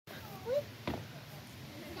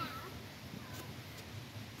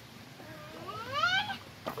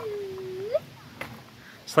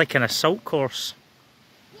It's like an assault course.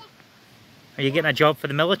 Are you getting a job for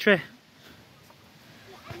the military?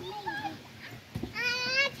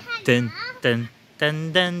 Dun dun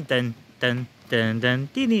dun dun dun dun dun dun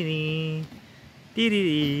dee dee dee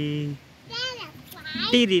dee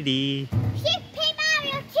dee dee dee.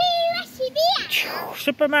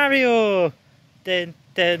 Super Mario! Dun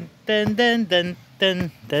dun dun dun dun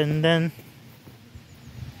dun dun dun.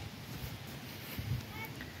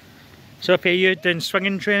 So up here you're doing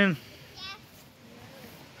swinging training? Yeah.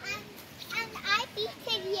 And I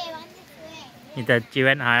beaten you on the swing. You did. You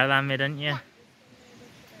went higher than me, didn't you?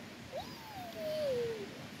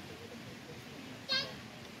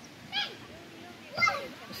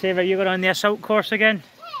 Sarah, you going on the assault course again?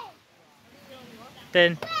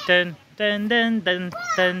 Dun dun dun dun dun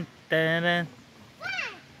dun dun dun.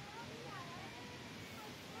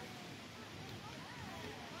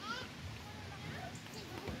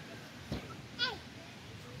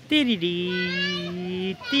 Dee dee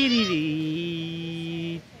dee dee dee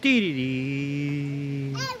dee dee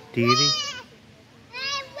dee dee dee.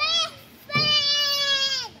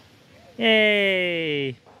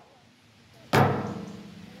 Yay!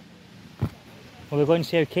 Well, we're going to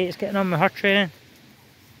see how Kate's getting on with her training.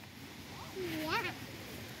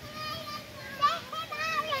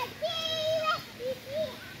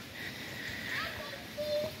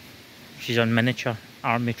 She's on miniature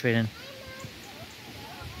army training.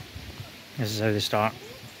 This is how they start.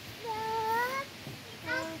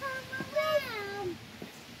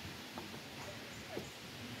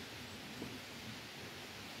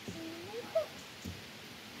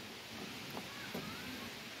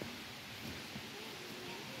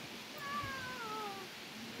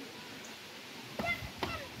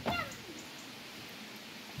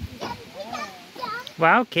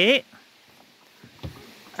 Wow, Kate.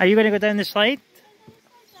 Are you going to go down the slide?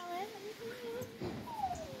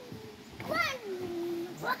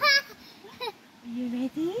 Are you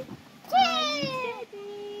ready?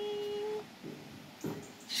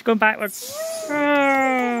 She's going backwards.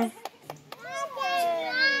 Oh.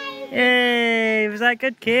 Yay! Was that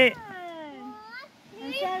good, Kate?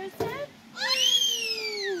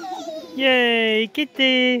 Yay!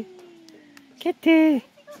 Kitty! Kitty!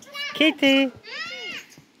 Kitty!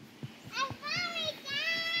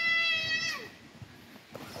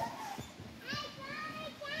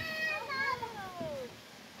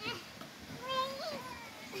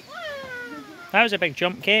 That was a big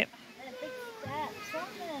jump, Kate.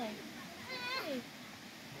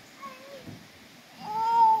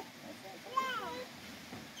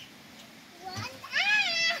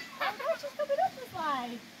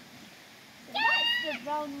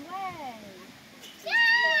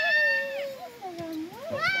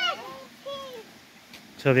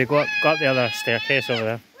 So have you got the other staircase over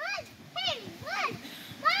there?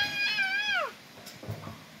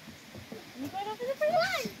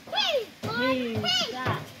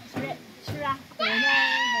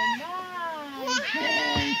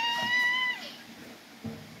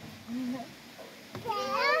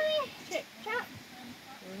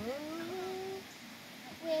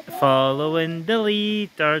 Following the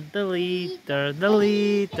leader, the leader, the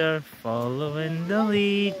leader, following the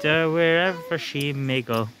leader wherever she may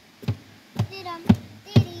go.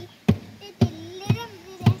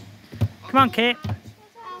 Come on, Kate.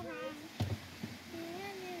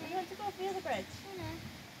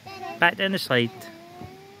 Back down the slide.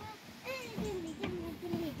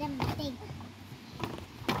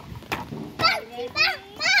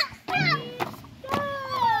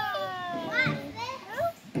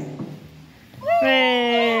 Hey!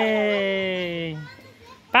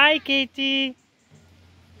 Bye, Katie.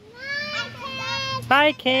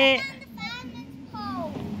 Bye, Kate.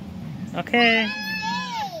 Okay.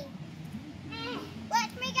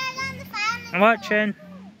 I'm watching.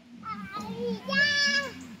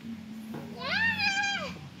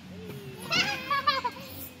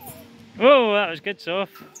 Oh, that was good, Soph.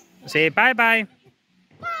 Say bye-bye.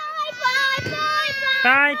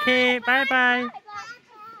 Bye, Kate. Bye-bye.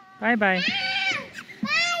 Bye-bye.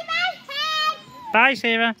 Bye,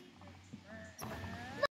 Sarah.